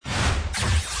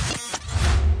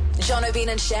Jono, Ben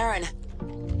and Sharyn.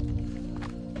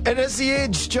 It is The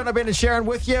Edge. Jono, Ben and Sharyn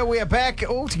with you. We are back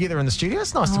all together in the studio.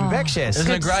 It's nice to be back, Shaz.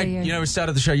 Isn't it great? You know, we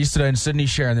started the show yesterday in Sydney,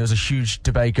 Sharyn. There was a huge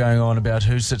debate going on about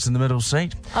who sits in the middle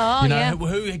seat. Oh, you know, yeah.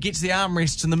 who gets the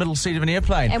armrests in the middle seat of an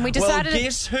airplane. And we decided... Well,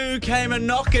 guess who came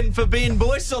a-knocking for Ben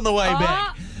Boyce on the way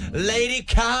back? Lady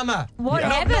Karma. What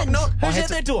happened? Who's at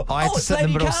that door? I had to it's sit in the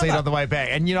Lady middle Karma. seat on the way back.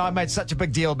 And, you know, I made such a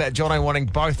big deal about Jono wanting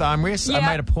both armrests. Yeah. I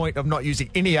made a point of not using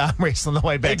any armrests on the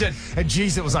way back. He did. And,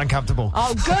 geez, it was uncomfortable.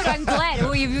 Oh, good. I'm glad.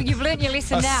 Well, you've learnt your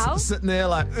lesson now. Sitting there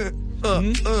like...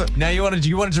 Now you wanted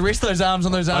to rest those arms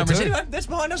on those I armrests. do. Anyway, that's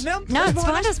behind us now. No, it's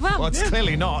fine as well. Well, it's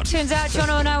clearly not. Turns out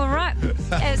Jono and I were right.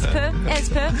 As per.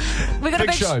 We got Big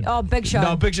a big show. Oh, big show.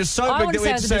 No, big show. So I big that we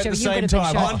had to wouldn't say it say at the it was a same big show. You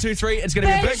time. got a big 1, 2, 3. It's going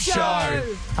to be a big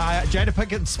show. Jada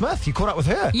Pinkett Smith, you caught up with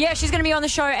her. Yeah, she's going to be on the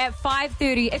show at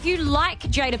 5:30. If you like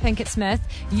Jada Pinkett Smith,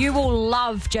 you will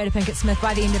love Jada Pinkett Smith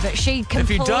by the end of it. She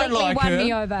completely you don't like won her,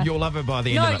 me over. You'll love her by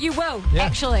the end of No, it. you will, Yeah.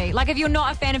 actually. Like, if you're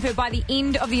not a fan of her, by the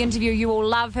end of the interview, you will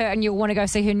love her and you'll want to go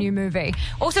see her new movie.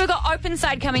 Also, we've got Open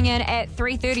Side coming in at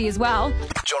 3:30 as well.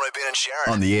 Jono, Ben and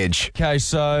Sharyn on The Edge. Okay,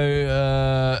 so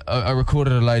I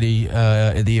recorded a lady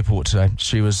at the airport today.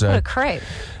 She was... What a creep.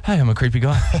 Hey, I'm a creepy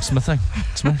guy. It's my thing.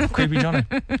 It's my creepy Johnny,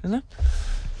 isn't it?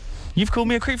 You've called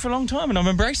me a creep for a long time and I'm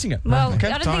embracing it. Well, Okay,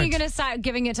 I don't think you're going to start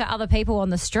giving it to other people on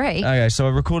the street. Okay, so I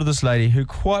recorded this lady who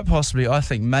quite possibly, I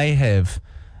think, may have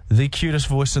the cutest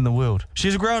voice in the world.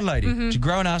 She's a grown lady. She's a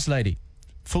grown-ass lady.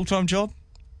 Full-time job.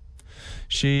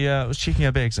 She was checking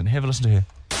her bags in. Have a listen to her.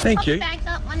 Thank you. Bags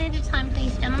up one at a time,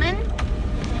 please, gentlemen.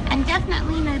 And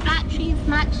definitely no batteries,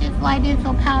 matches, lighters,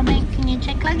 or power banks in your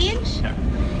check luggage. Do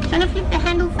you want to flip the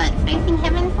handle so it's facing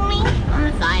heaven for me on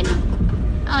the side?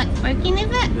 Oh, it's working, is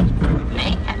it?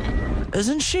 Thank heaven.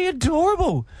 Isn't she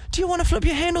adorable? Do you want to flip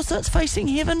your handle so it's facing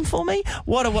heaven for me?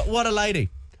 What a lady.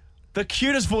 The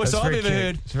cutest voice That's I've very ever cute.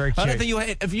 heard. It's very I don't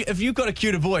cute. think if you've got a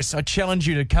cuter voice, I challenge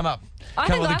you to come up. I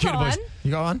Come think up with a I've cuter got voice. one.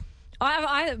 You got one?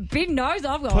 Ben knows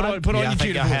I've got Put one. on your I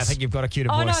cuter think voice. I think you've got a cuter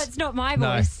Oh voice. no, it's not my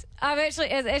No. voice. Actually,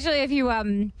 if you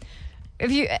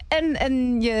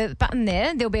in your button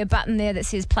there'll be a button there that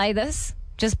says play this.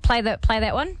 Just play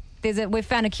that one. We've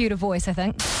found a cuter voice, I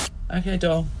think. Okay,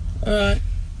 doll. All right.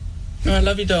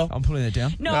 Love you, doll. I'm pulling that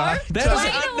down. No, That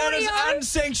That is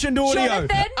unsanctioned audio.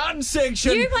 Jonathan,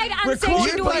 Unsanctioned. you played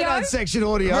Recorded- You played unsanctioned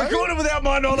audio. Recorded without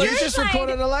my knowledge. You just played-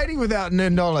 recorded a lady without no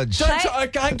knowledge. Don't try, I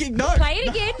can't get no. Play it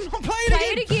again. I'm playing Play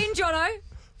it it again, Jono.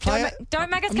 Play it. Don't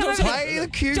make us I'm come not over Play there. the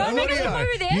cute Don't make us audio. come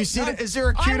over there. You said, is there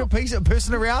a cuter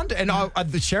person around? And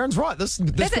Sharon's right. This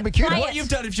could be play cuter. it. What you've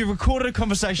done is you've recorded a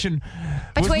conversation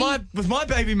Between- with my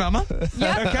baby mama.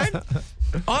 Yep. Okay.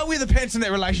 I wear the pants in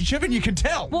that relationship, and you can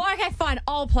tell. Well, okay, fine.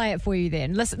 I'll play it for you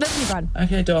then. Listen, everyone.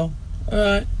 Okay, doll. All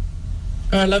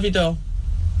right. Love you, doll.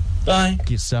 Bye.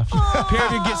 Get stuff.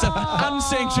 Parenting gets stuff.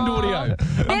 Unsanctioned audio.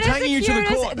 I'm taking you to the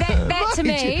court. That to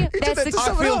me, that's the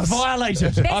I feel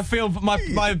violated. I feel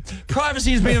my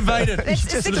privacy has been invaded.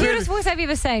 It's the cutest voice I've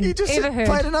ever seen, You just ever heard.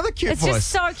 played another cute It's voice. just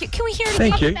so cute. Can we hear it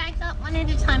Thank again? you. Bags up one at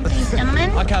a time, please, gentlemen.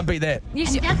 I can't beat that. You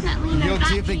And should- definitely no You're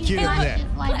batteries, definitely cuter than that. matches,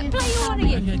 lighters, Play or your power one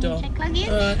banks again. in your Okay, check luggage.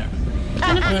 All right. Do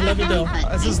you want to flip love the you, handle doll. so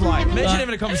it's This is facing like- heaven Imagine for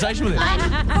having a conversation with me?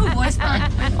 her. Oh, voice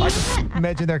line.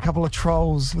 Imagine there are a couple of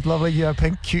trolls with lovely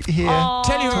pink cute hair. Oh.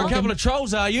 Tell you who a couple of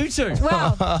trolls are, you two.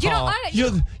 Well,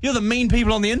 You're the mean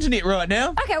people on the internet right now.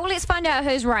 okay, well, let's find out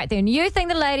who's right then. You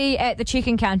think the lady at the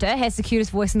check-in counter has the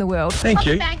cutest voice in the world. Thank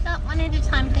you. Bags up one at a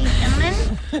time, please,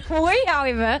 gentlemen. We,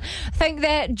 however, think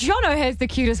that Jono has the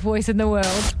cutest voice in the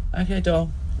world. Okay,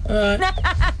 doll. All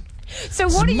right. So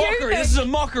what do you Mockery. think? This is a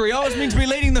mockery. I was meant to be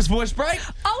leading this voice break.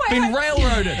 Oh, wait, Been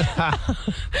railroaded.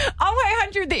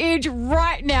 0800 The Edge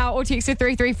right now or text to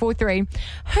 3343.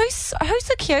 Who's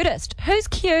the cutest? Who's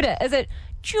cuter? Is it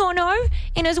Jono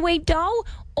in his wee doll,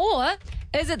 or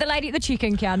is it the lady at the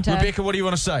chicken counter? Rebecca, what do you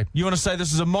want to say? You want to say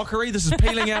this is a mockery? This is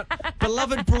peeling out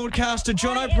beloved broadcaster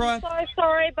Jono I am Pryor? so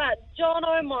sorry, but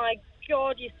Jono, my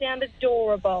God, you sound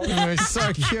adorable. Oh, it's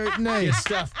so cute, Nate.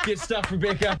 Get stuff,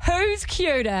 Rebecca. Who's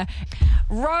cuter?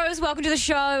 Rose, welcome to the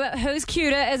show. Who's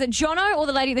cuter? Is it Jono or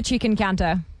the lady at the chicken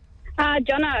counter?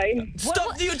 Jono.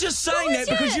 Stop! You're just saying what that was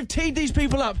because it? you've teed these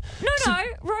people up. No.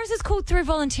 Rose has called through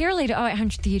voluntarily to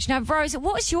 0800 The Edge. Now, Rose,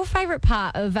 what was your favourite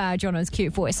part of Jono's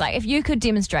cute voice? Like, if you could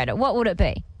demonstrate it, what would it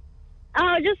be?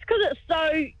 Just because it's so,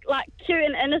 cute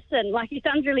and innocent. Like, he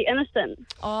sounds really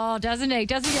innocent. Oh, doesn't he?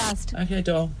 Does he just? Okay,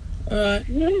 doll. All right.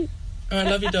 All right,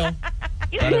 love you, doll.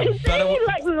 He's butter-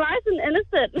 nice and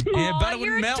innocent. Yeah, Oh, butter you're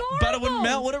wouldn't melt. adorable. Butter wouldn't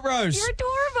melt, would it, Rose? You're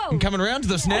adorable. I'm coming around to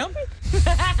this now.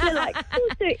 You're like, oh,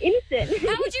 so innocent.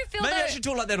 How would you feel Maybe I that? should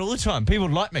talk like that all the time. People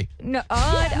would like me. No,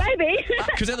 Maybe.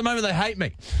 Because at the moment they hate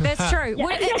me. that's true.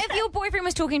 If your boyfriend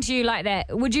was talking to you like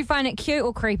that, would you find it cute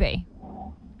or creepy?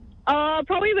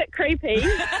 Probably a bit creepy.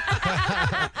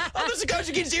 Oh, this goes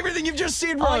against everything you've just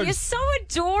said, Oh, Rose. you're so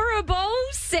adorable,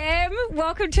 Sam.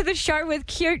 Welcome to the show with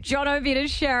cute Jono, Ben and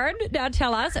Sharyn. Now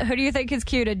tell us, who do you think is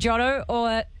cuter, Jono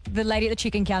or the lady at the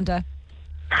chicken counter?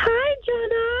 Hi,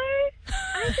 Jono.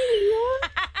 I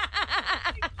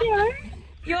think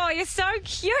You're so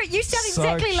cute. You sound So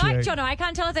exactly like cute. Jono. I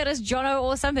can't tell if that is Jono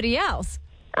or somebody else.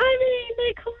 I mean,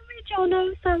 they call me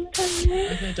Jono sometimes.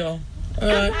 Okay, doll. All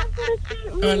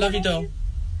right, love you, doll.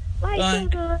 Like Bye.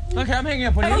 Jono. Okay, I'm hanging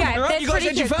up on you. Okay, All right, that's you guys pretty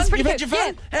had your cute. fun? That's pretty You've had your cute.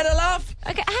 fun? Had a laugh?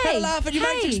 Okay, hey. Had a laugh at your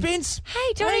mate's hey. expense? Hey,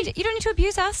 you don't need to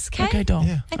abuse us, okay? Okay, doll.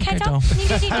 Yeah. Okay, doll. doll. You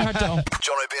need All right, doll.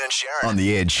 Jono, Ben and Sharyn. On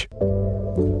the Edge.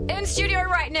 In studio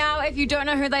right now, if you don't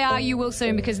know who they are, you will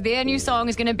soon because their new song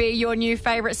is going to be your new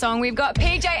favourite song. We've got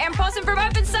PJ and Possum from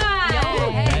Openside.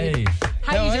 Hey,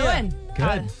 How you doing?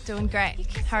 good. Doing great.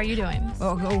 How are you doing?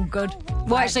 Oh, good.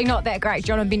 Well, actually, not that great.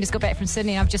 John and Ben just got back from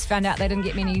Sydney, and I've just found out they didn't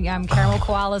get me any caramel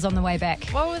koalas on the way back.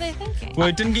 What were they thinking? Well,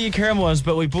 we didn't get you caramel ones,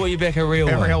 but we bought you back a real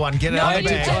A one. real one. Get it No, out you of the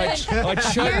bag. didn't. I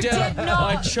choked You out. did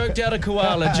not. I choked out a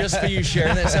koala just for you,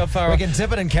 Sharyn. That's how far We I can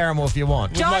dip it in caramel if you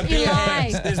want. Don't my you bare lie.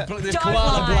 hands. There's Don't koala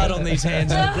lie. blood on these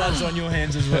hands, and the blood's on your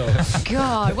hands as well.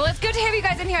 God. Well, it's good to have you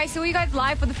guys in here. I saw you guys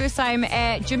live for the first time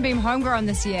at Jim Beam Homegrown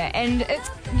this year, and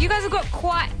you guys have got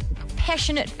quite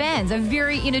passionate fans. They're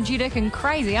very energetic and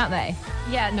crazy, aren't they?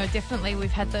 Yeah, no, definitely. We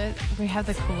have the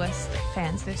coolest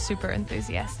fans. They're super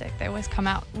enthusiastic. They always come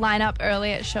out, line up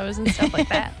early at shows and stuff like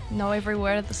that. Know every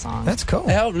word of the song. That's cool.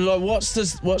 What's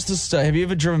this? Have you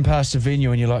ever driven past a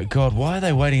venue and you're like, God, why are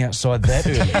they waiting outside that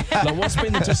early? Like, what's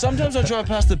been the? Sometimes I drive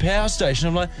past the power station.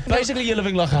 I'm like, basically, you're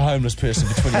living like a homeless person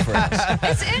for 24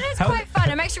 hours. It is quite fun.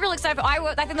 I'm actually really excited.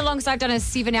 I think the longest I've done is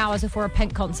 7 hours before a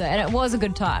Pink concert, and it was a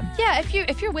good time. Yeah,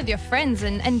 if you're with your friends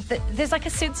and there's like a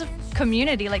sense of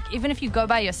community. Like even if you go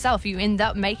by yourself, you end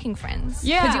up making friends.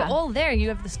 Yeah. because you're all there. You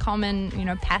have this common,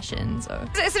 passion. So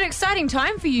It's an exciting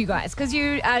time for you guys because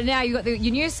you now you got your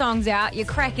new songs out. You're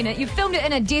cracking it. You filmed it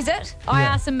in a desert. I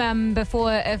asked them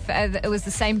before if it was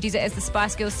the same desert as the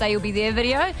Spice Girls Say You'll Be There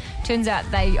video. Turns out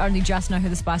they only just know who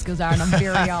the Spice Girls are, and I'm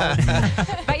very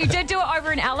old. But you did do it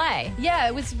over in LA. yeah,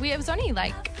 it was only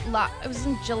it was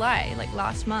in July, like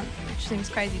last month, which seems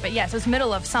crazy. But yeah, so it's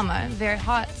middle of summer, very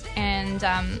hot, and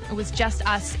it was just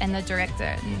us and the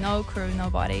director. No crew,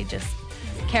 nobody, just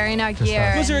carrying our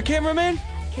gear. Was there a cameraman?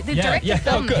 The director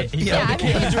filmed Oh, it. good. Yeah, The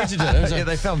director did it. Yeah,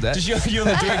 they filmed that. Just you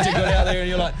and the director got out there and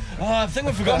you're like, oh, I think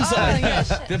we've forgotten something. yeah,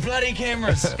 shit. The bloody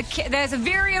cameras. There's a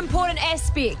very important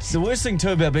aspect. The worst thing too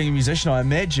about being a musician, I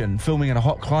imagine, filming in a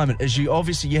hot climate, is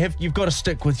you've got to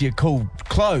stick with your cool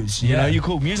clothes, you know, your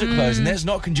cool music clothes, and that's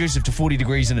not conducive to 40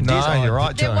 degrees in a desert. No, you're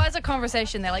right, There Joe. was a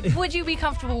conversation there, like, would you be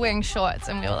comfortable wearing shorts?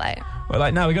 And we were like, Well,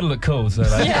 like, no, we got to look cool. So,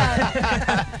 like,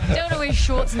 Don't want to wear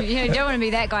shorts. And, don't want to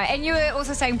be that guy. And you were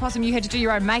also saying, Possum, you had to do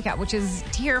your own makeup, which is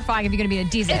terrifying if you're going to be in a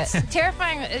desert. it's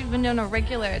terrifying even on a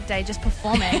regular day just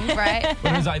performing, right?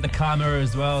 but it was like the camera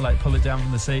as well, like pull it down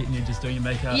from the seat and you're just doing your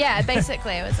makeup. Yeah,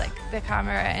 basically it was like the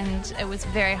camera and it was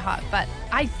very hot. But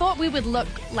I thought we would look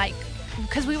like,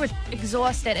 because we were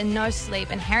exhausted and no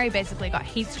sleep, and Harry basically got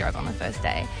heat stroke on the first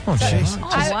day. Oh, jeez.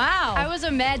 Wow. I was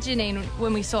imagining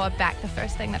when we saw it back the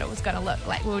first thing that it was going to look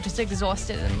like. We were just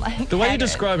exhausted and like The way you're haggard.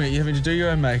 describing it, you're having to do your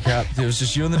own makeup. There was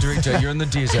just you and the director. You're in the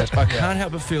desert. I can't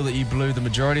help but feel that you blew the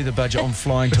majority of the budget on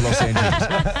flying to Los Angeles.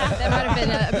 That might have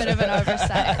been a bit of an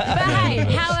oversight. But hey,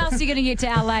 how else are you going to get to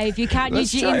LA if you can't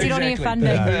use your That's NZ on air exactly.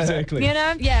 funding? Yeah, exactly. You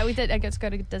know? Yeah, we did. I got to go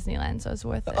to Disneyland, so it's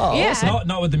worth it. Oh, Yeah. awesome.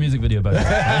 Not with the music video, but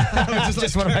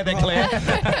just want to make that clear.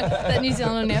 That New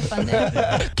Zealand on air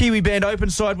funding. Kiwi band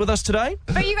Openside with us today.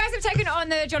 But you guys have taken on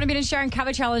the Jono, Ben and Sharyn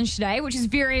cover challenge today, which is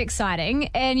very exciting.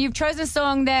 And you've chosen a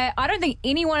song that I don't think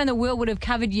anyone in the world would have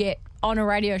covered yet on a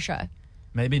radio show.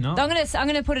 maybe not. I'm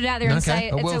gonna put it out there and Okay, say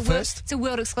a world first? It's a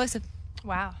world exclusive.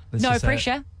 Wow. Let's No just say it.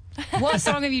 pressure. What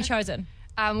song have you chosen?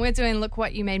 We're doing Look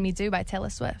What You Made Me Do by Taylor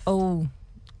Swift. Oh,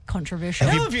 controversial.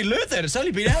 How have you learnt that? It's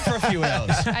only been out for a few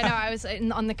hours. I know, I was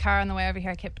on the car on the way over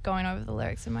here. I kept going over the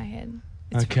lyrics in my head.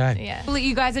 Okay. Yeah. Will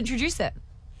you guys introduce it?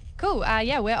 Cool.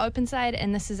 Yeah, we're Openside,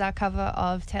 and this is our cover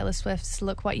of Taylor Swift's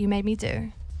Look What You Made Me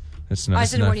Do. It's I no,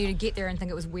 just didn't want you to get there and think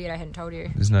it was weird I hadn't told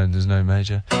you. there's no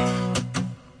major.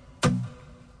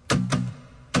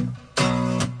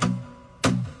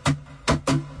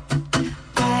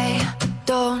 I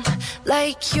don't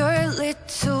like your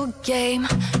little game.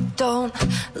 Don't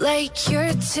like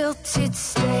your tilted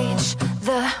stage.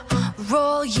 The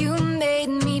role you made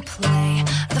me play.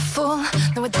 The fool,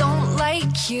 no I don't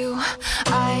like you.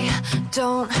 I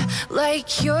don't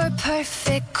like your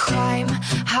perfect crime.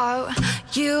 How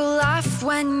you laugh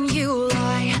when you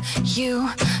lie. You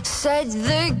said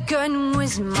the gun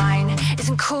was mine.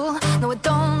 Isn't cool, no I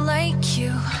don't like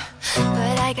you.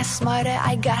 But I got smarter,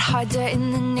 I got harder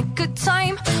in the nick of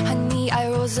time. Honey, I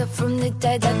rose up from the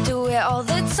dead, I do it all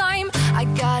the time. I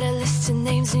got a list of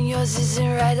names and yours is in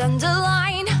red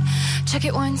underline. Check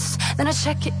it once, then I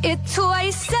check it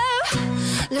twice.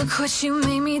 Oh, look what you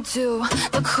made me do.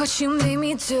 Look what you made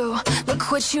me do.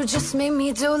 Look what you just made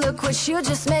me do. Look what you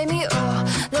just made me.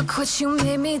 Oh, look what you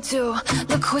made me do.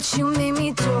 Look what you made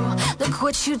me do. Look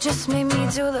what you just made me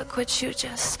do. Look what you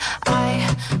just.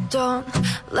 I don't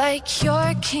like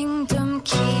your kingdom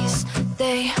keys.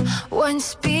 They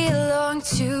once belonged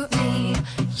to me.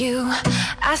 You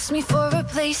asked me for a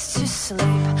place to sleep,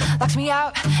 locked me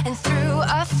out and threw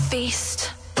a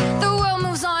feast. The world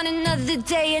moves on, another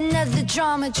day, another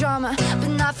drama. But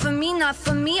not for me, not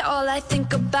for me. All I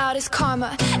think about is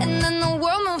karma. And then the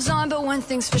world moves on, but one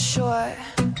thing's for sure.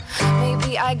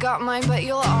 Maybe I got mine, but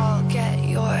you'll all get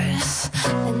yours.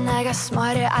 Then I got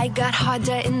smarter, I got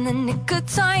harder in the nick of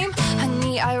time.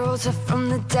 Honey, I rose up from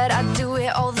the dead, I do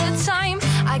it all the time.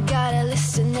 I got a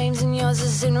list of names and yours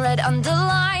is in red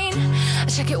underline. I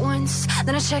check it once,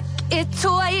 then I check it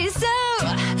twice.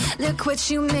 Oh, look what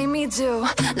you made me do.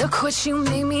 Look what you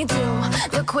made me do.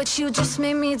 Look what you just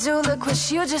made me do. Look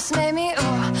what you just made me.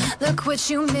 Oh, look what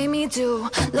you made me do.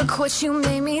 Look what you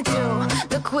made me do.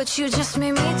 Look what you just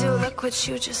made me do. Look what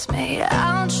you just made.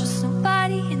 I don't trust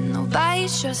nobody and nobody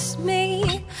trusts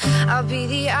me. I'll be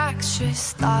the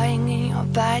actress dying in your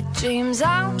bad dreams.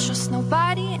 I don't trust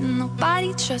nobody and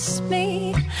nobody trusts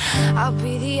me. I'll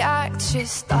be the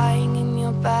actress dying in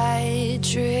your bad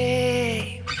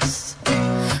dreams.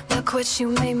 Look what you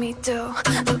made me do.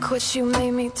 Look what you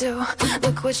made me do.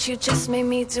 Look what you just made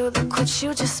me do. Look what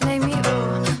you just made me do.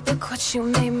 Look what you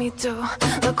made me do.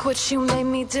 Look what you made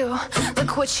me do.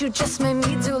 Look what you just made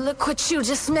me do. Look what you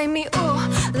just made me.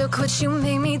 Ooh. Look what you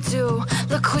made me do.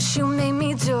 Look what you made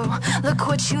me do. Look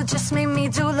what you just made me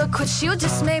do. Look what you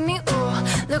just made me.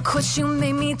 Ooh. Look what you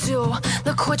made me do.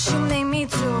 Look what you made me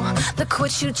do. Look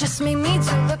what you just made me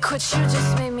do. Look what you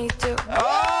just made me do.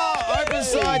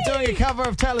 Openside doing a cover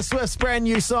of Taylor Swift's brand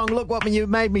new song, Look What You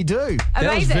Made Me Do.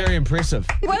 That was very impressive.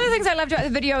 One of the things I loved about the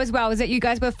video as well was that you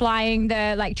guys were flying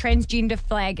the transgender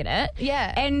flag in it.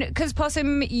 Yeah. And because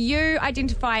Possum, you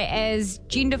identify as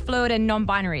gender fluid and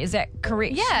non-binary, is that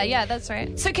correct? Yeah, that's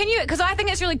right. So can you, because I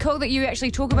think it's really cool that you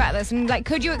actually talk about this, and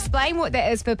could you explain what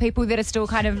that is for people that are still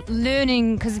kind of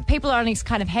learning, because people are only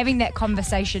kind of having that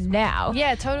conversation now.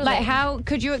 Yeah, totally. How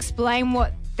could you explain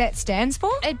what that stands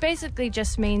for? It basically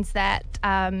just means that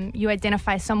you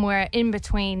identify somewhere in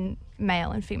between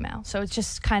male and female. So it's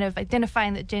just kind of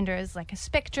identifying that gender is like a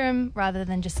spectrum rather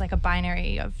than just like a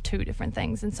binary of two different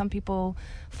things. And some people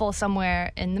fall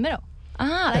somewhere in the middle.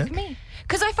 Like me.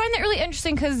 Because I find that really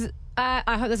interesting, because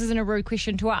I hope this isn't a rude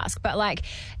question to ask, but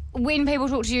when people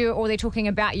talk to you or they're talking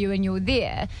about you and you're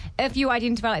there, if you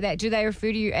identify like that, do they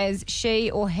refer to you as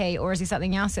she or he, or is there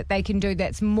something else that they can do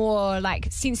that's more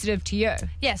sensitive to you?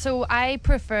 Yeah, so I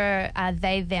prefer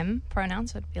they, them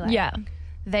pronouns. Would be like,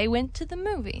 they went to the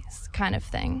movies kind of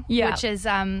thing. Yeah. Which is,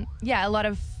 a lot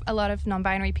of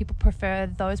non-binary people prefer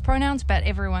those pronouns, but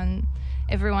everyone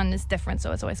is different,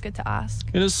 so it's always good to ask.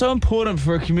 It is so important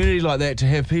for a community like that to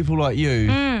have people like you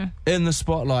in the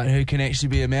spotlight who can actually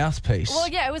be a mouthpiece. Well,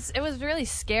 yeah, it was really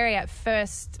scary at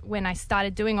first when I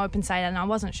started doing Openside, and I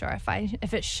wasn't sure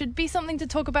if it should be something to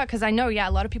talk about, because I know, a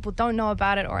lot of people don't know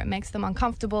about it, or it makes them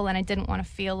uncomfortable, and I didn't want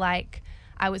to feel like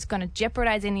I was going to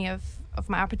jeopardize any of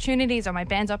my opportunities or my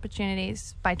band's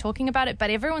opportunities by talking about it. But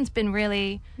everyone's been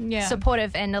really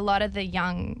supportive, and a lot of the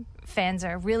young fans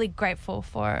are really grateful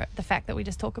for the fact that we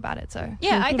just talk about it. So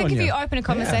I think if you open a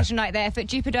conversation like that, if it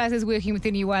jeopardizes working with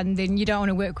anyone, then you don't want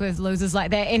to work with losers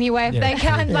like that anyway. If they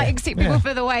can't accept people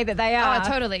for the way that they are. Oh,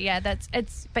 totally. Yeah, but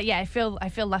I feel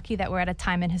lucky that we're at a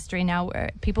time in history now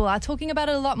where people are talking about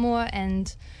it a lot more,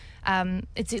 and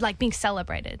it's being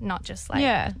celebrated, not just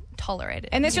tolerated.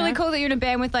 And that's really cool that you're in a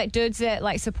band with dudes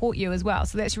that support you as well.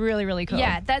 So that's really, really cool.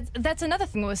 Yeah, that's another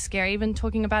thing that was scary, even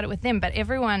talking about it with them. But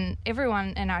everyone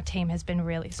in our team has been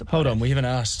really supportive. Hold on, we haven't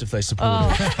asked if they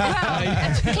support it.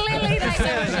 Clearly they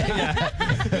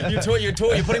don't.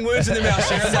 You're putting words in their mouth,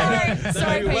 Sharyn.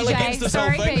 Sorry, PJ.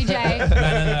 Sorry,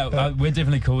 PJ. No. We're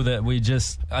definitely cool that we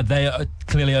just they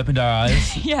clearly opened our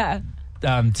eyes. Yeah.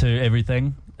 To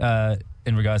everything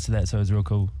in regards to that. So it was real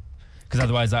cool. Because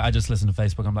otherwise, I just listen to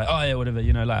Facebook. I'm like, oh yeah, whatever.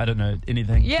 You know, like I don't know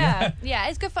anything. Yeah. Yeah,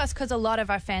 it's good for us because a lot of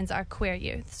our fans are queer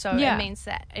youth. So Yeah. it means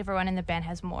that everyone in the band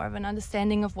has more of an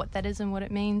understanding of what that is and what it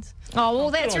means. Oh, well,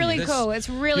 that's Good on really you. cool. It's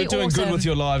really You're doing awesome. good with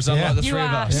your lives, unlike the You three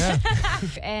of are.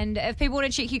 us. And if people want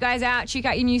to check you guys out, check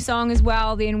out your new song as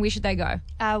well, then where should they go?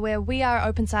 Where we are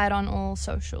open side on all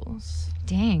socials.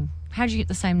 Dang. How'd you get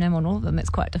the same name on all of them? It's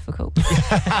quite difficult.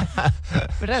 But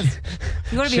it is.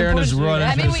 You got to be Sharyn important is to do right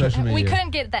that. into social we media. couldn't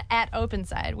get the at open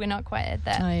side. We're not quite at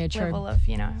that Oh, yeah, true. level of,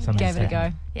 Gave it a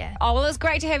go. Yeah. Oh, well, it's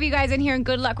great to have you guys in here and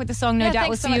good luck with the song. No Yeah, doubt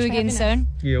we'll thanks so see you much for again having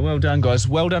soon. Yeah, well done, guys.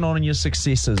 Well done on your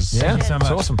successes. Yeah, so it's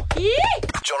much. awesome.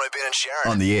 Jono, Ben and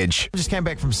Sharyn. On the Edge. We just came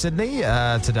back from Sydney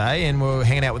today, and we're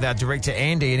hanging out with our director,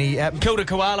 Andy, and he... Killed a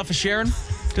koala for Sharyn,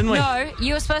 didn't we? No,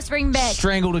 you were supposed to bring back.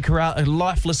 Strangled a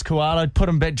lifeless koala, put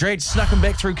him back, snuck him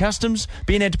back through customs.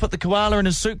 Ben had to put the koala in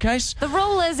his suitcase. The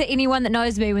rule is that anyone that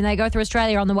knows me, when they go through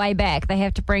Australia on the way back, they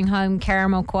have to bring home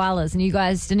caramel koalas, and you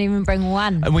guys didn't even bring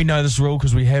one. And we know this rule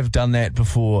because we have done that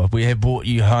before. We have brought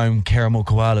you home caramel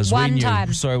koalas. One we knew.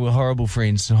 time. Sorry, we're horrible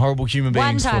friends, horrible human One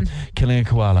beings time. for killing a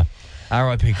koala.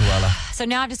 R.I.P. koala. So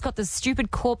now I've just got this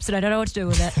stupid corpse and I don't know what to do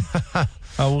with it.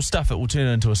 Oh, we'll stuff it. We'll turn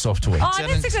it into a soft toy. Oh,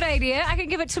 that's a good idea. I can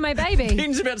give it to my baby.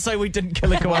 Ben's about to say we didn't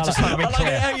kill a koala. I like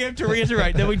how you have to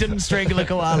reiterate that we didn't strangle a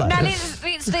koala. Now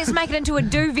let's make it into a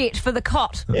duvet for the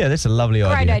cot. Yeah, that's a lovely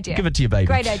idea. Great idea. Give it to your baby.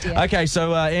 Great idea. Okay,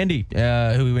 so Andy,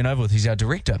 who we went over with, he's our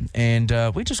director, and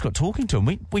we just got talking to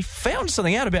him. We found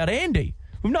something out about Andy.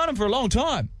 We've known him for a long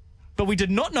time, but we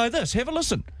did not know this. Have a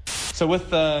listen. So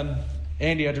with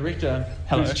Andy, our director,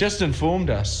 who's just informed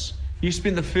us, you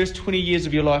spent the first 20 years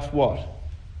of your life what?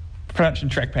 Pretty much in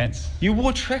track pants. You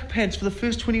wore track pants for the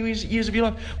first 20 years of your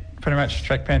life? Pretty much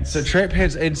track pants. So track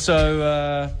pants, and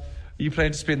so you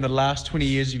plan to spend the last 20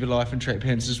 years of your life in track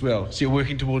pants as well. So you're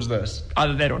working towards this?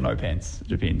 Either that or no pants. It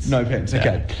depends. No pants,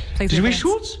 okay. Please Did you no wear pants.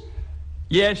 shorts?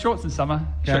 Yeah, shorts in summer.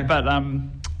 Okay. But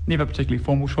never particularly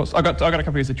formal shorts. I got a couple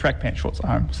of years of track pants shorts at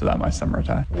home, so they're my summer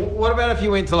attire. What about if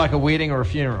you went to like a wedding or a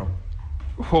funeral?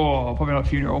 Oh, probably not a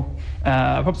funeral.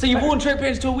 So you've worn track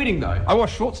pants to a wedding, though? I wore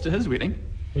shorts to his wedding.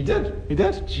 He did. He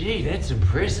did. Gee, that's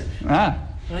impressive. Ah.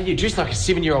 Oh, you're dressed like a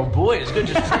 7-year-old boy. It's good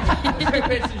just track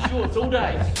pants and shorts all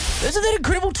day. Isn't that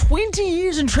incredible? 20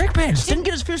 years in track pants. Didn't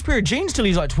get his first pair of jeans till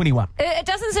he's like 21. It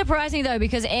doesn't surprise me though,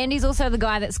 because Andy's also the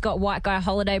guy that's got white guy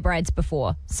holiday braids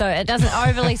before, so it doesn't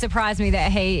overly surprise me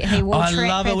that he wore I track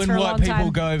love it pants when for a white long people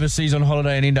time. go overseas on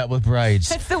holiday and end up with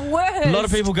braids. It's the worst. A lot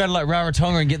of people go to like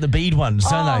Rarotonga and get the bead ones,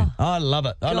 don't Oh, they? I love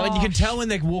it. I love it. You can gosh. tell when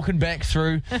they're walking back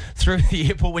through the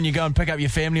airport when you go and pick up your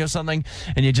family or something,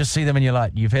 and you just see them and you're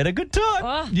like, "You've had a good time.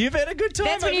 Oh. You've had a good time."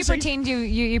 That's when you overseas." pretend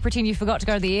you pretend you forgot to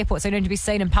go to the airport, so you don't have to be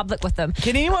seen in public with them.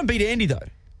 Can anyone beat Andy though?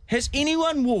 Has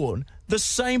anyone worn the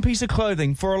same piece of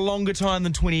clothing for a longer time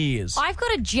than 20 years? I've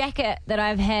got a jacket that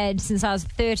I've had since I was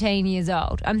 13 years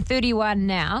old. I'm 31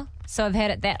 now, so I've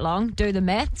had it that long. Do the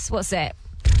maths. What's that?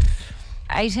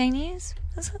 18 years?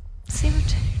 Is it?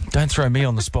 17? Don't throw me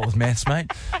on the spot with maths,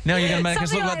 mate. Now you're going to make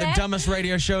us Something look like like the that. dumbest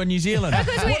radio show in New Zealand.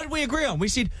 What did we agree on? We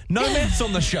said no maths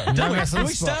on the show. No maths on When the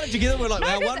we spot. started together, we're like,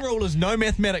 our one rule is no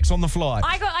mathematics on the fly.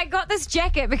 I got this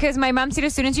jacket because my mum said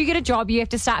as soon as you get a job, you have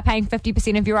to start paying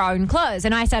 50% of your own clothes.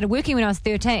 And I started working when I was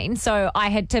 13, so I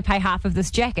had to pay half of this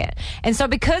jacket. And so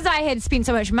because I had spent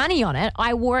so much money on it,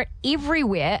 I wore it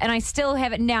everywhere, and I still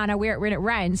have it now, and I wear it when it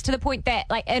rains, to the point that,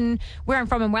 like, in where I'm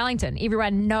from in Wellington,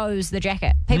 everyone knows the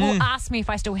jacket. People ask me if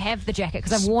I still have the jacket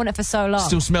because I've worn it for so long.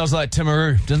 Still smells like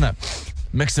Timaroo, doesn't it?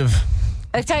 Mix of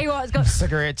I tell you what, it's got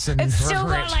Cigarettes and It's still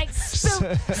regret. got like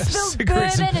spilled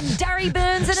Cigarettes bourbon and durry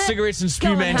burns in it. cigarettes and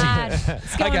Going spumante. hard.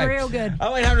 It's going real good.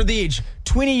 0800 The Edge,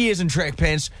 20 years in track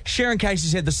pants. Sharyn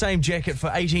Casey's had the same jacket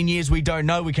for 18 years. We don't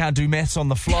know. We can't do maths on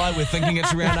the fly. We're thinking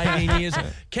it's around 18 years.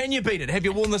 Can you beat it? Have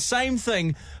you worn the same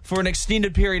thing for an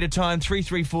extended period of time?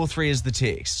 3343 is the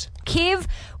text. Kev,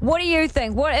 what do you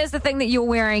think? What is the thing that you're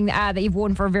wearing that you've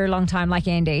worn for a very long time, like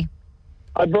Andy?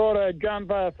 I brought a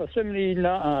jumper for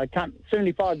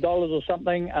 $75 or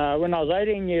something when I was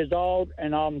 18 years old,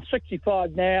 and I'm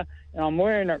 65 now, and I'm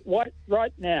wearing it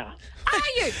right now. Are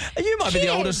you? You might be the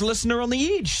Kev. oldest listener on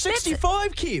the Edge.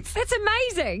 65, Kev. That's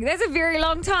amazing. That's a very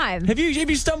long time. Have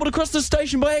you stumbled across the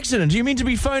station by accident? Do you mean to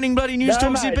be phoning bloody News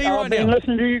Talk mate, ZB I've right been now?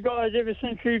 listening to you guys ever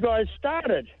since you guys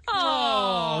started.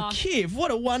 Oh, Kev,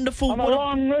 what a wonderful... I'm a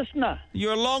long listener.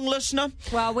 You're a long listener?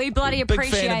 Well, we bloody Big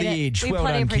appreciate fan of the it. Edge. We Well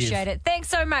bloody done, Kev. appreciate it. Thanks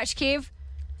so much, Kev.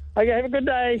 Okay, have a good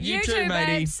day. You too, matey.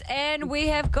 babes. And we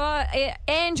have got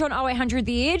Ange on 0800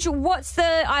 The Edge. What's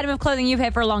the item of clothing you've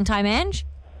had for a long time, Ange?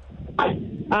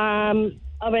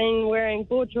 I've been wearing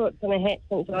board shorts and a hat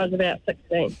since I was about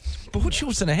 16. Board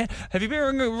shorts and a hat. Have you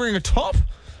been wearing a top?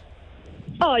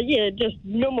 Oh, yeah, just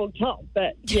normal top,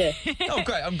 but yeah. Oh,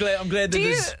 great. I'm glad that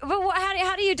there's...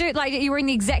 How do you do it? Like, are you wearing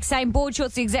the exact same board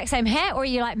shorts, the exact same hat, or are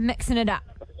you, like, mixing it up?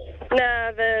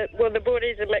 No, the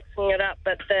boardies are mixing it up,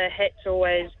 but the hat's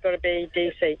always got to be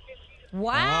DC.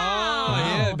 Wow. Oh,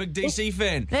 yeah, big DC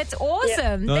fan. That's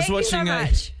awesome. I was Thank you so watching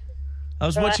much. I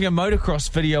was watching a motocross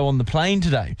video on the plane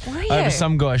today Were you? over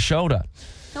some guy's shoulder.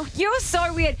 Oh, you're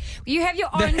so weird. You have your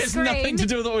own That has screen. nothing to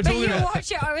do with what we're but talking you about. watch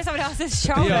it over someone else's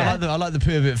shoulder. Yeah, I like the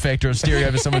pervert factor of staring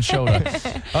over someone's shoulder.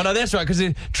 Oh, no, that's right, because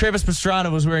Travis Pastrana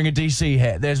was wearing a DC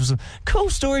hat. That was a cool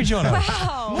story, Jono.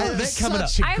 Wow. More of that coming up.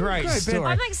 Such a great story.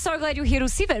 I'm like so glad you're here till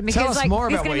 7 because Tell us like more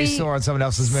there's about gonna what you be saw on someone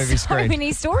else's movie so screen.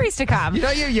 many stories to come. You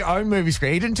know, you have your own movie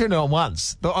screen. You didn't turn it on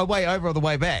once. The way over or the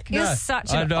way back. You're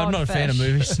such an I'm odd not a fan of fish.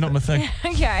 movies. It's not my thing.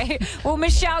 Okay. Well,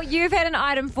 Michelle, you've had an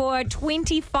item for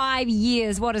 25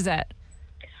 years. What is it?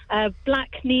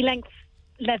 Black knee-length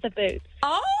leather boots.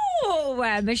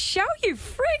 Oh, Michelle, you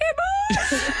friggin'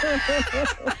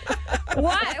 boy!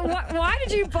 Why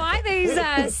did you buy these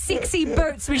sexy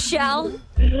boots, Michelle?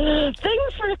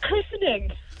 Things for a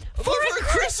christening. For a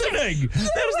christening!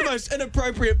 That is the most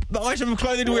inappropriate item of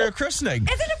clothing to wear at a christening.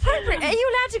 Is it appropriate? Are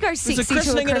you allowed to go sexy It's a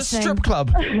christening to a at a strip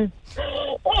club.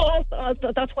 Well,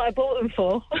 that's what I bought them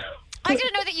for. I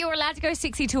didn't know that you were allowed to go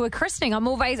sexy to a christening. I've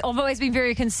always been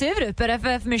very conservative, but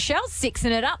if Michelle's sexing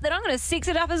it up, then I'm going to sex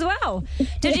it up as well.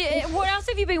 What else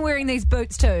have you been wearing these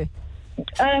boots to?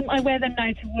 I wear them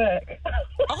now to work.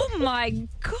 Oh my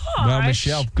gosh! Well,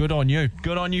 Michelle, good on you.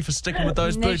 Good on you for sticking with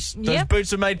those boots. Those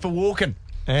boots are made for walking.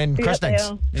 And Yeah,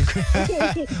 christenings.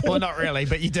 Well, not really,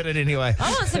 but you did it anyway.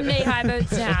 I want some knee-high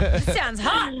boots now. This sounds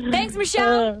hot. Thanks,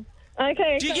 Michelle.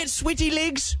 Okay. Do you get sweaty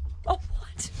legs? Oh,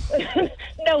 what?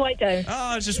 No, I don't. Oh,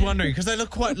 I was just wondering, because they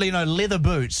look quite, leather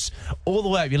boots all the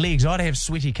way up your legs. I'd have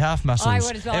sweaty calf muscles. I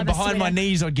would as well. And I'm a behind my sweater.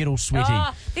 knees, I'd get all sweaty.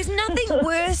 Oh, there's nothing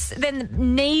worse than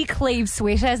knee cleave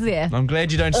sweat, is there? I'm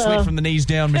glad you don't sweat from the knees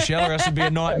down, Michelle, or else it'd be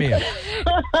a nightmare.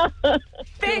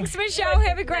 Thanks, Michelle.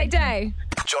 Have a great day.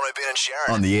 Jono, Ben and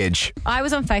Sharyn on the Edge. I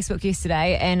was on Facebook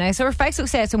yesterday and I saw a Facebook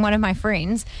status from one of my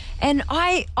friends and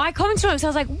I commented on it. So I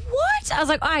was like, what? I was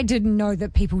like, I didn't know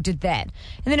that people did that.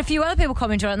 And then a few other people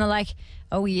commented on it and they're like,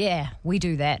 oh yeah, we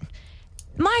do that.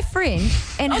 My friend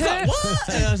and I was her... like, what?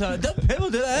 And I was like, don't people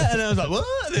do that? And I was like,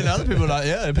 what? And then other people were like,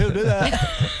 yeah, people do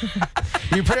that.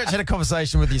 You pretty much had a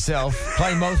conversation with yourself,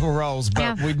 playing multiple roles,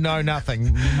 but we know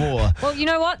nothing more. Well, you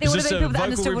know what? There Is would have this been a people that vocal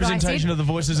understood what I said. representation of the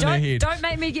voices in her head? Don't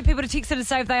make me get people to text it and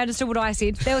say if they understood what I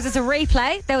said. There was just a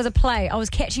replay. There was a play. I was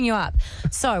catching you up.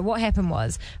 So what happened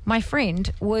was my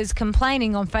friend was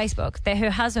complaining on Facebook that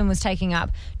her husband was taking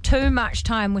up too much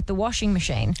time with the washing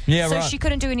machine. Yeah, so right. she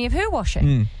couldn't do any of her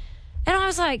washing. And I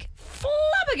was like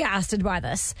flabbergasted by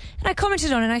this. And I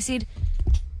commented on it and I said,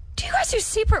 do you guys do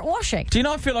separate washing? Do you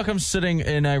not feel like I'm sitting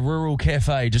in a rural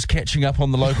cafe just catching up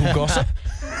on the local gossip?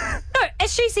 No,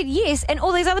 as she said yes, and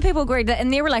all these other people agreed that in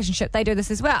their relationship they do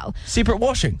this as well. Separate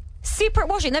washing? Separate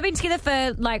washing. They've been together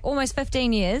for like almost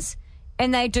 15 years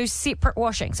and they do separate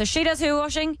washing. So she does her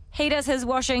washing, he does his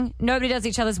washing, nobody does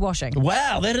each other's washing.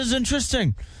 Wow, that is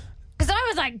interesting. Because I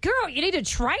was like, girl, you need to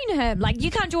train him. Like,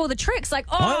 you can't do all the tricks. Like,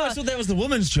 I always thought that was the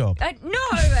woman's job. No.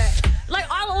 Like,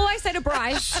 I'll always say to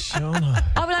Bryce, I'll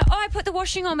be like, I put the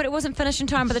washing on, but it wasn't finished in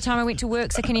time by the time I went to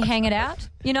work, so can you hang it out?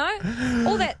 You know?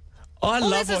 All that. I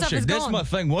all love that sort of stuff washing. is That's gone. my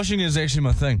thing. Washing is actually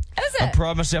my thing. Is I it?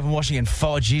 pride myself in washing and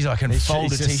geez, I can fold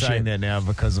He's a just saying t-shirt. that now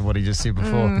because of what he just said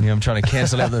before. Yeah, I'm trying to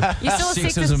cancel out the You're still a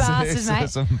sexist sexism.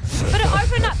 bastard, mate. Sexism. But it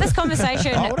opened up this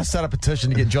conversation. I want to start a petition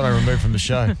to get Jono removed from the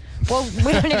show. Well,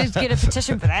 we don't need to get a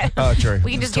petition for that. Oh, true.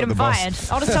 We can just get talk him to the boss.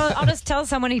 fired. I'll just tell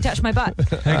someone he touched my butt.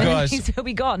 Hey, guys. He'll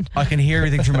be gone. I can hear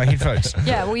everything through my headphones.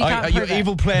 Yeah, well, you can't your prove it.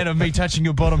 evil plan of me touching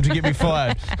your bottom to get me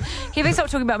fired. Can you stop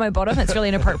talking about my bottom? It's really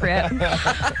inappropriate.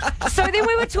 So then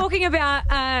we were talking about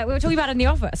it in the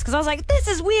office because I was like, this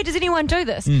is weird. Does anyone do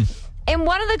this? And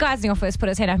one of the guys in the office put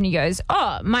his hand up and he goes,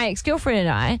 oh, my ex-girlfriend and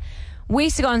I, we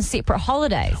used to go on separate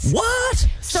holidays. What?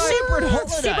 So, Separate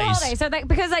holidays? Separate holidays. So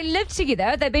because they lived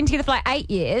together, they've been together for like 8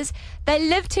 years. They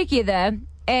lived together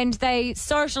and they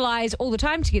socialised all the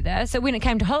time together. So when it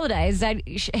came to holidays,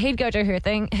 he'd go do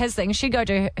his thing, she'd go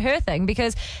do her thing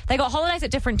because they got holidays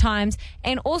at different times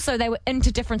and also they were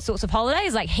into different sorts of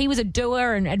holidays. Like he was a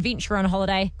doer and adventurer on a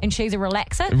holiday and she's a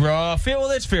relaxer. Right, well,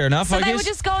 that's fair enough, So I they guess. would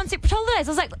just go on separate holidays.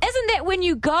 I was like, isn't that when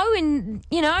you go and,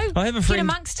 I have a friend, get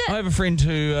amongst it? I have a friend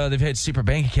who they've had separate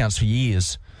bank accounts for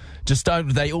years. Just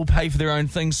don't. They all pay for their own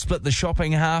things. Split the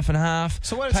shopping half and half.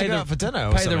 So why does he go out for dinner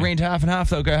or Pay the something? rent half and half.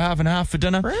 They'll go half and half for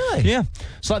dinner. Really? Yeah.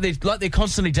 It's like they're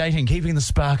constantly dating, keeping the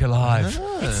spark alive.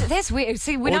 That's weird.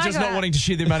 See, when Or I just go not out- wanting to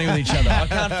share their money with each other. I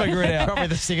can't figure it out. Probably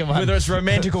the second one. Whether it's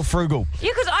romantic or frugal. Yeah,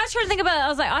 because I was trying to think about it. I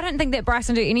was like, I don't think that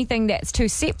Bryson do anything that's too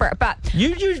separate. But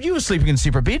You were sleeping in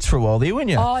separate beds for a while there, weren't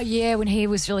you? oh yeah, when he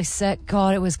was really sick,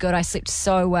 God, it was good. I slept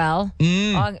so well.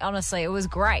 Honestly, it was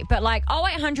great. But like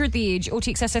 0800 The Edge or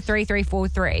text us to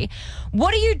 3343.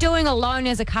 What are you doing alone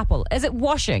as a couple? Is it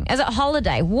washing? Is it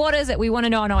holiday? What is it? We want to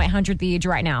know on 0800 The Edge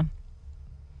right now.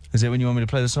 Is that when you want me to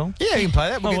play the song? Yeah, you can play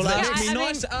that. We'll get to that ask,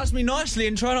 next. ask me nicely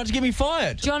and try not to get me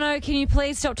fired. Jono, can you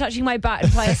please stop touching my butt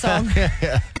and play a song?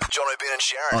 Jono, Ben and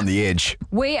Sharyn on the Edge.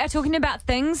 We are talking about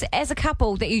things as a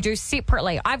couple that you do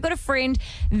separately. I've got a friend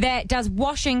that does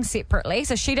washing separately.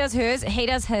 So she does hers, he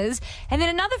does his. And then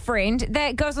another friend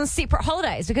that goes on separate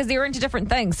holidays because they're into different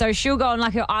things. So she'll go on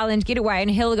like her island getaway and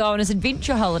he'll go on his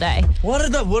adventure holiday. What are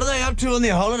they up to on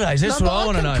their holidays? That's what I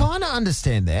want to know. I can kind of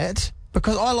understand that.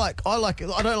 Because I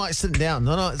don't like sitting down.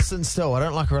 I don't like sitting still. I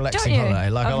don't like a relaxing Don't you? holiday.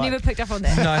 Like, I've never picked up on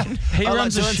that. No, he I like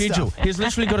runs a doing schedule. stuff. He's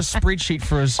literally got a spreadsheet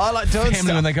for his I like doing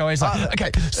family when stuff. they go. He's like,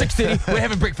 okay, 6:30, we're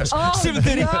having breakfast. 7:30,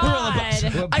 we're on the bus.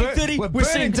 8:30, We're we're burning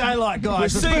seeing daylight,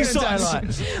 guys. We're We're seeing burning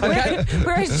sights. daylight.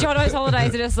 Whereas Jono's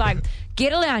holidays are just like,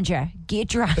 get a lounger, get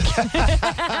drunk.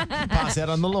 Pass out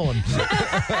on the lawn.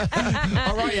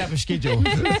 I'll write you up a schedule.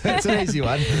 It's an easy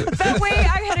one. But we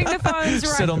are hitting the phones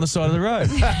right. Sit on the side of the road.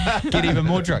 Get even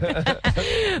more drunk.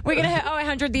 We're going to hit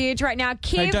 0800 The Edge right now.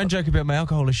 Kev, Hey, don't joke about my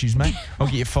alcohol issues, mate. I'll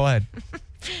get you fired.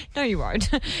 No, you won't.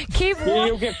 Kev, Yeah,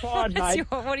 you'll get fired, mate.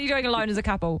 what are you doing alone as a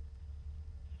couple?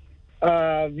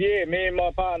 Yeah, me and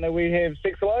my partner, we have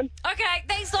sex alone. Okay,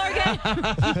 thanks, Logan.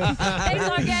 Thanks,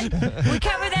 Logan. We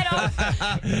covered that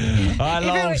off.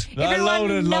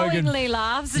 Everyone knowingly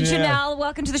laughs. And Yeah. Janelle,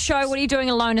 welcome to the show. What are you doing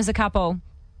alone as a couple?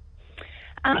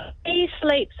 He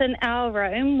sleeps in our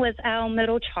room with our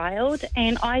middle child,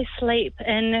 and I sleep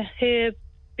in her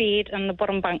bed in the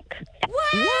bottom bunk.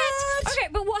 What? Okay,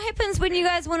 but what happens when you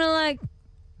guys want to, like,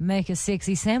 make a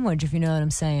sexy sandwich, if you know what I'm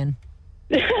saying?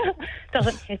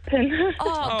 Doesn't happen.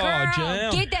 Oh, girl,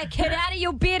 Janelle. get that kid out of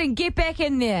your bed and get back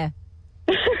in there.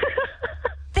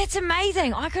 That's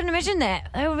amazing. I couldn't imagine that.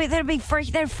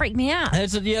 That'd freak me out.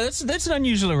 That's an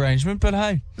unusual arrangement, but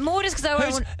hey. More just because I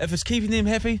want. If it's keeping them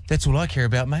happy, that's all I care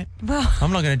about, mate. Well,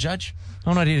 I'm not going to judge.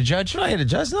 I'm not here to judge. I'm not here to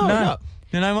judge. No, No. I'm not.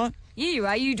 You know what? yeah, you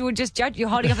are. You would just judge. You're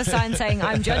holding up a sign saying,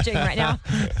 "I'm judging" right now.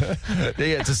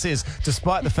 Yeah, it just says,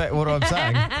 despite the fact what I'm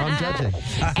saying, I'm judging.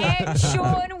 And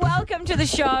Sean, welcome to the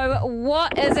show.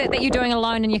 What is it that you're doing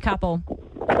alone in your couple?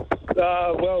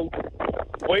 Well,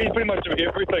 we pretty much do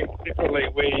everything separately.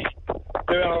 We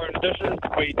do our own dishes,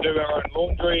 we do our own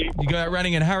laundry. You go out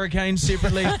running in hurricanes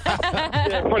separately.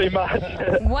 Yeah, pretty much.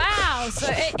 Wow.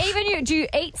 So even you, do you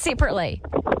eat separately?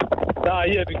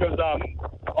 Yeah, because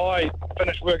I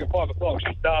finish work at 5 o'clock.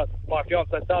 My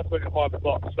fiance starts work at 5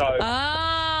 o'clock. So,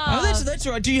 Oh, that's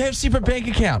all right. Do you have separate bank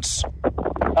accounts?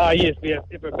 yes, we have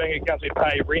separate bank accounts. We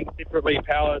pay rent separately,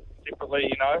 power separately,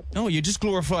 you know. Oh, you're just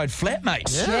glorified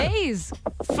flatmates. Jeez.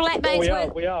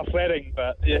 Flatmates We are flatting,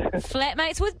 but yeah.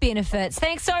 Flatmates with benefits.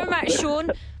 Thanks so much,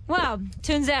 Sean. Wow,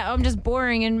 turns out I'm just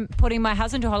boring and putting my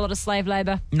husband to a whole lot of slave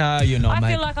labour. No, you're not, I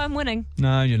mate. feel like I'm winning.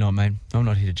 No, you're not, mate. I'm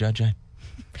not here to judge, eh?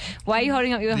 Why are you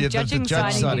holding up your judging the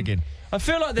judge sign side again. I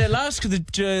feel like that last,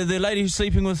 the lady who's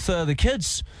sleeping with the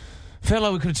kids, felt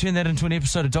like we could have turned that into an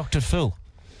episode of Dr. Phil.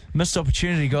 Missed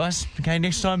opportunity, guys. Okay,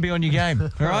 next time be on your game.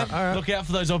 All right? Look out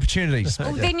for those opportunities.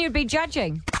 Well, then you'd be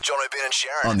judging. Jono, Ben and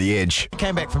Sharyn on the Edge.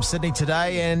 Came back from Sydney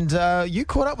today, and you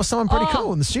caught up with someone pretty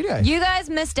cool in the studio. You guys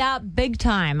missed out big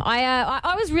time.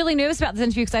 I was really nervous about this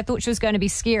interview because I thought she was going to be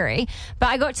scary, but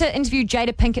I got to interview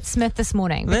Jada Pinkett Smith this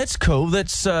morning. That's cool.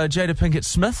 That's Jada Pinkett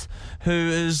Smith, who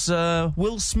is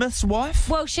Will Smith's wife.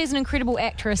 Well, she's an incredible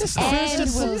actress. And first to Will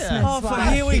see her. Smith's Oh,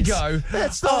 wife. here we go.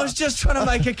 I was just trying to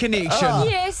make a connection.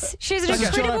 Yes, she's an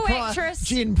incredible actress.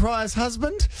 Jen Pryor's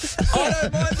husband. I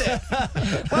don't mind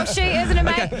that. Well, she is an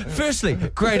amazing. Okay, firstly,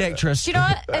 great actress. Do you know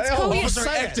what? It's cool. Oh, You- sorry.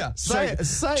 Actor. Say it.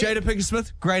 Jada Pinkett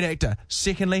Smith, great actor.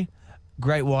 Secondly,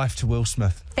 great wife to Will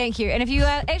Smith. Thank you. And if you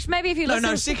actually, maybe if you listen,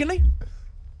 No, secondly,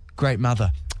 great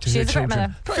mother to She her is a great children.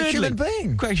 mother. Great human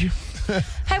being. Great. hey,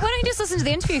 why don't you just listen to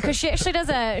the interview because she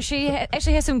actually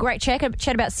actually has some great chat about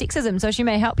sexism, so she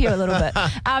may help you a little bit.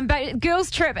 But Girls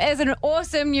Trip is an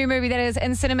awesome new movie that is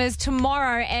in cinemas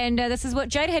tomorrow, and this is what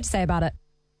Jada had to say about it.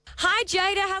 Hi,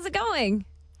 Jada. How's it going?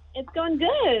 It's going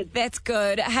good. That's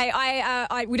good.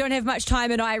 Hey, we don't have much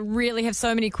time, and I really have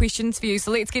so many questions for you.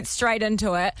 So let's get straight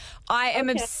into it. I am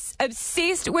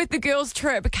obsessed with the Girls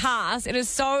Trip cast. It is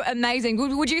so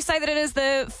amazing. Would you say that it is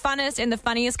the funnest and the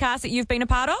funniest cast that you've been a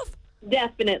part of?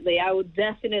 Definitely. I would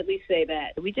definitely say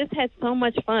that. We just had so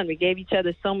much fun. We gave each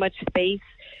other so much space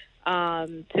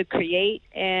to create,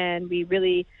 and we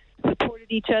really supported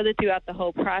each other throughout the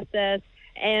whole process.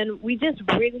 And we just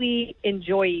really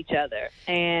enjoy each other.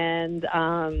 And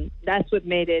that's what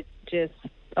made it just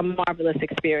a marvelous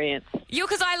experience.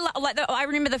 Because I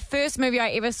remember the first movie I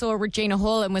ever saw Regina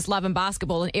Hall in was Love and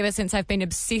Basketball, and ever since I've been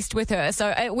obsessed with her.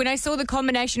 So when I saw the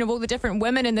combination of all the different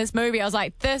women in this movie, I was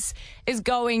like, this is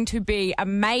going to be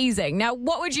amazing. Now,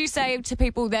 what would you say to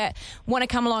people that want to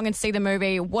come along and see the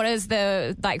movie? What is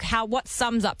what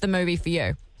sums up the movie for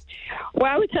you?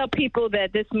 Well, I would tell people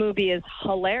that this movie is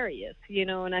hilarious,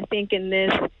 and I think in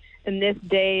this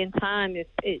day and time,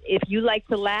 if you like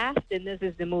to laugh, then this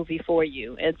is the movie for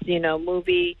you. It's,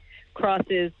 movie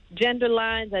crosses gender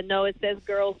lines. I know it says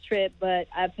Girls Trip, but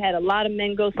I've had a lot of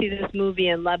men go see this movie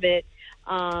and love it.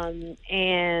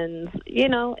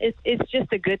 It's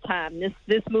just a good time.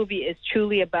 This movie is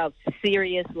truly about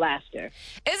serious laughter.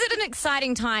 Is it an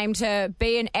exciting time to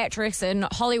be an actress in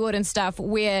Hollywood and stuff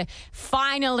where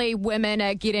finally women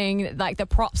are getting the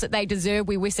props that they deserve,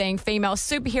 where we're seeing female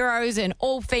superheroes and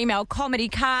all-female comedy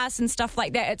casts and stuff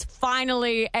like that? It's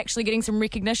finally actually getting some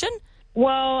recognition?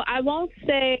 Well, I won't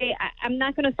say, I'm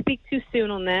not going to speak too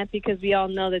soon on that, because we all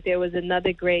know that there was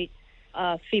another great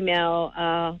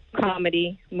female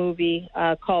comedy movie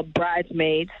called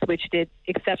Bridesmaids, which did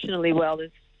exceptionally well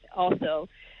also,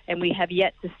 and we have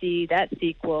yet to see that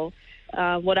sequel.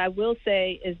 What I will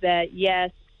say is that,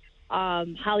 yes,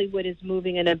 Hollywood is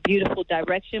moving in a beautiful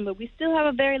direction, but we still have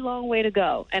a very long way to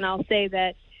go. And I'll say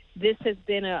that this has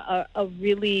been a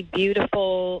really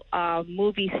beautiful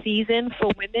movie season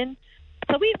for women.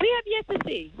 So we have yet to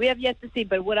see. We have yet to see.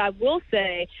 But what I will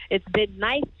say, it's been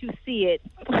nice to see it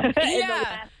in the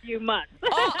last few months.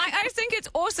 I think it's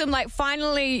awesome.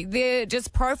 Finally, they're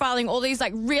just profiling all these,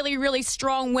 really, really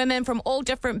strong women from all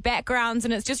different backgrounds,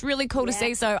 and it's just really cool to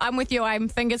see. So I'm with you. I'm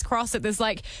fingers crossed that this,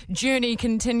 journey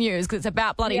continues, because it's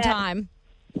about bloody time.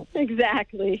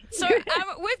 Exactly. So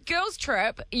with Girls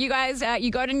Trip, you guys,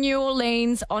 you go to New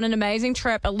Orleans on an amazing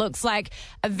trip. It looks like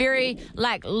a very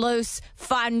loose,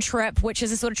 fun trip, which is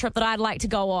the sort of trip that I'd like to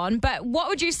go on. But what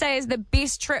would you say is the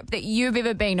best trip that you've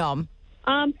ever been on?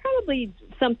 Probably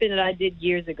something that I did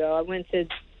years ago. I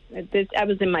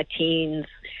was in my teens,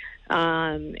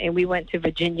 and we went to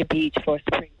Virginia Beach for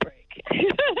spring break.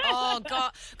 Oh,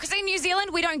 God. Because in New Zealand,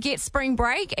 we don't get spring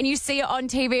break, and you see it on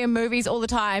TV and movies all the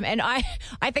time. And I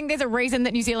think there's a reason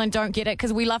that New Zealand don't get it,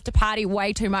 because we love to party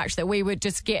way too much that we would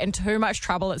just get in too much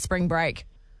trouble at spring break.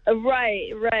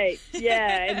 Right.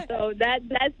 Yeah. And so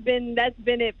that's been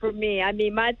it for me. I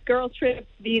mean, my girl trips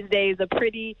these days are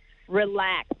pretty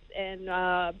relaxed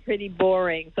and pretty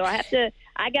boring. So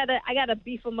I gotta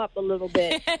beef them up a little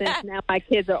bit since now my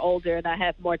kids are older and I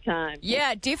have more time.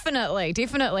 Yeah, definitely.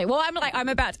 Well,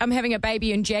 I'm having a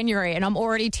baby in January, and I'm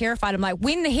already terrified. I'm like,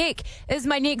 when the heck is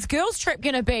my next girls trip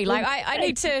gonna be? I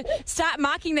need to start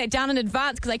marking that down in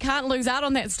advance, because I can't lose out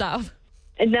on that stuff.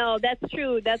 No, that's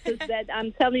true.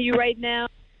 I'm telling you right now,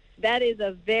 that is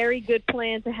a very good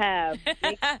plan to have.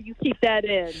 Make sure you keep that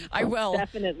in. I will.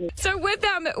 Definitely. So with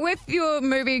your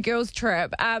movie Girls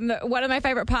Trip, one of my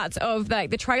favorite parts of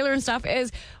the trailer and stuff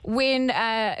is when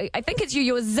I think it's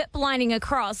you're zip lining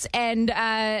across, and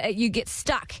you get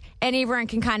stuck, and everyone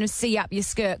can kind of see up your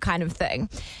skirt kind of thing.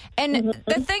 And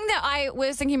the thing that I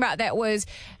was thinking about that was,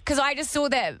 because I just saw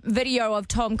that video of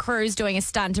Tom Cruise doing a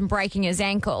stunt and breaking his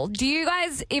ankle. Do you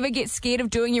guys ever get scared of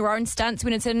doing your own stunts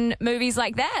when it's in movies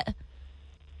like that?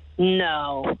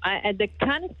 No. The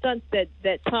kind of stunts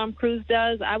that Tom Cruise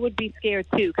does, I would be scared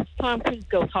too, because Tom Cruise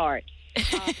goes hard.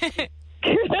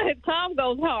 Tom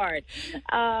goes hard.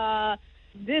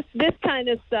 This kind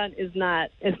of stunt is not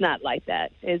like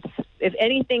that. If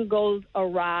anything goes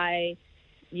awry,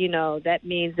 that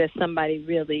means that somebody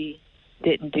really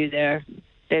didn't do their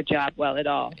job well at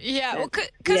all. Yeah, because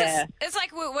it's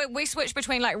like we switch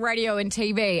between radio and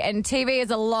TV is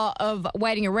a lot of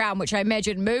waiting around, which I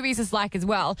imagine movies is like as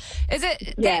well. Is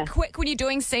it that quick when you're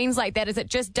doing scenes like that? Is it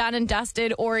just done and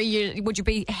dusted, or would you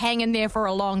be hanging there for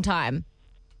a long time?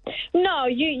 No,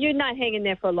 you're not hanging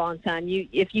there for a long time.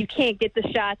 If you can't get the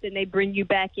shot, then they bring you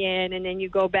back in, and then you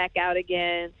go back out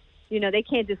again. They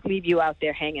can't just leave you out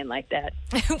there hanging like that.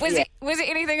 Was it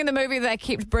anything in the movie that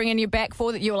kept bringing you back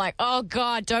for that you were like, oh,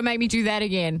 God, don't make me do that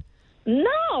again?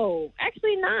 No,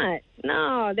 actually not.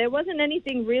 No, there wasn't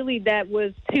anything really that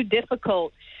was too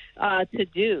difficult. to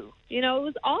do. You know, it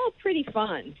was all pretty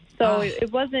fun. So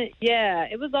it wasn't,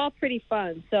 it was all pretty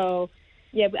fun. So,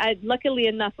 yeah, luckily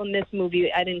enough on this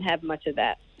movie, I didn't have much of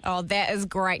that. Oh, that is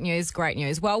great news, great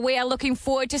news. Well, we are looking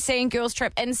forward to seeing Girls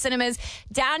Trip in cinemas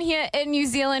down here in New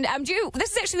Zealand.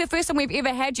 This is actually the first time we've ever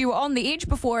had you on The Edge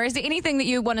before. Is there anything that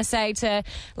you want to say to,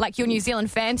 like, your New Zealand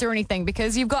fans or anything?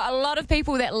 Because you've got a lot of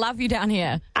people that love you down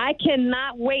here. I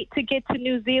cannot wait to get to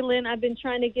New Zealand. I've been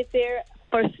trying to get there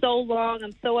for so long.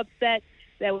 I'm so upset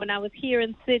that when I was here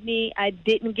in Sydney, I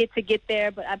didn't get to get there,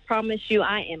 but I promise you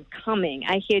I am coming.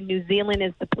 I hear New Zealand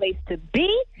is the place to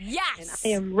be. Yes!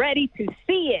 And I am ready to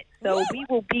see it. So we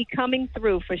will be coming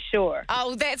through for sure.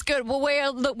 Oh, that's good. Well,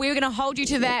 we're going to hold you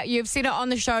to that. You've said it on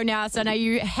the show now, so now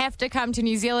you have to come to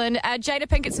New Zealand. Jada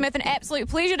Pinkett Smith, an absolute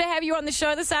pleasure to have you on the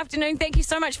show this afternoon. Thank you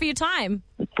so much for your time.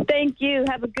 Thank you.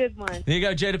 Have a good one. There you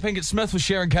go, Jada Pinkett Smith with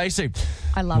Sharyn Casey.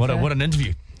 I love her. What an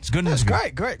interview. It's a good interview.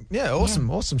 That's great. Yeah,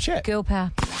 awesome chat. Girl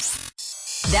power.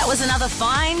 That was another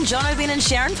fine Jono, Ben and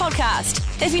Sharyn podcast.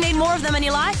 If you need more of them in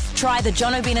your life, try the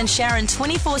Jono, Ben and Sharyn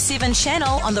 24/7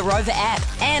 channel on the Rover app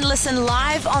and listen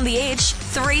live on The Edge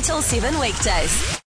 3 till 7 weekdays.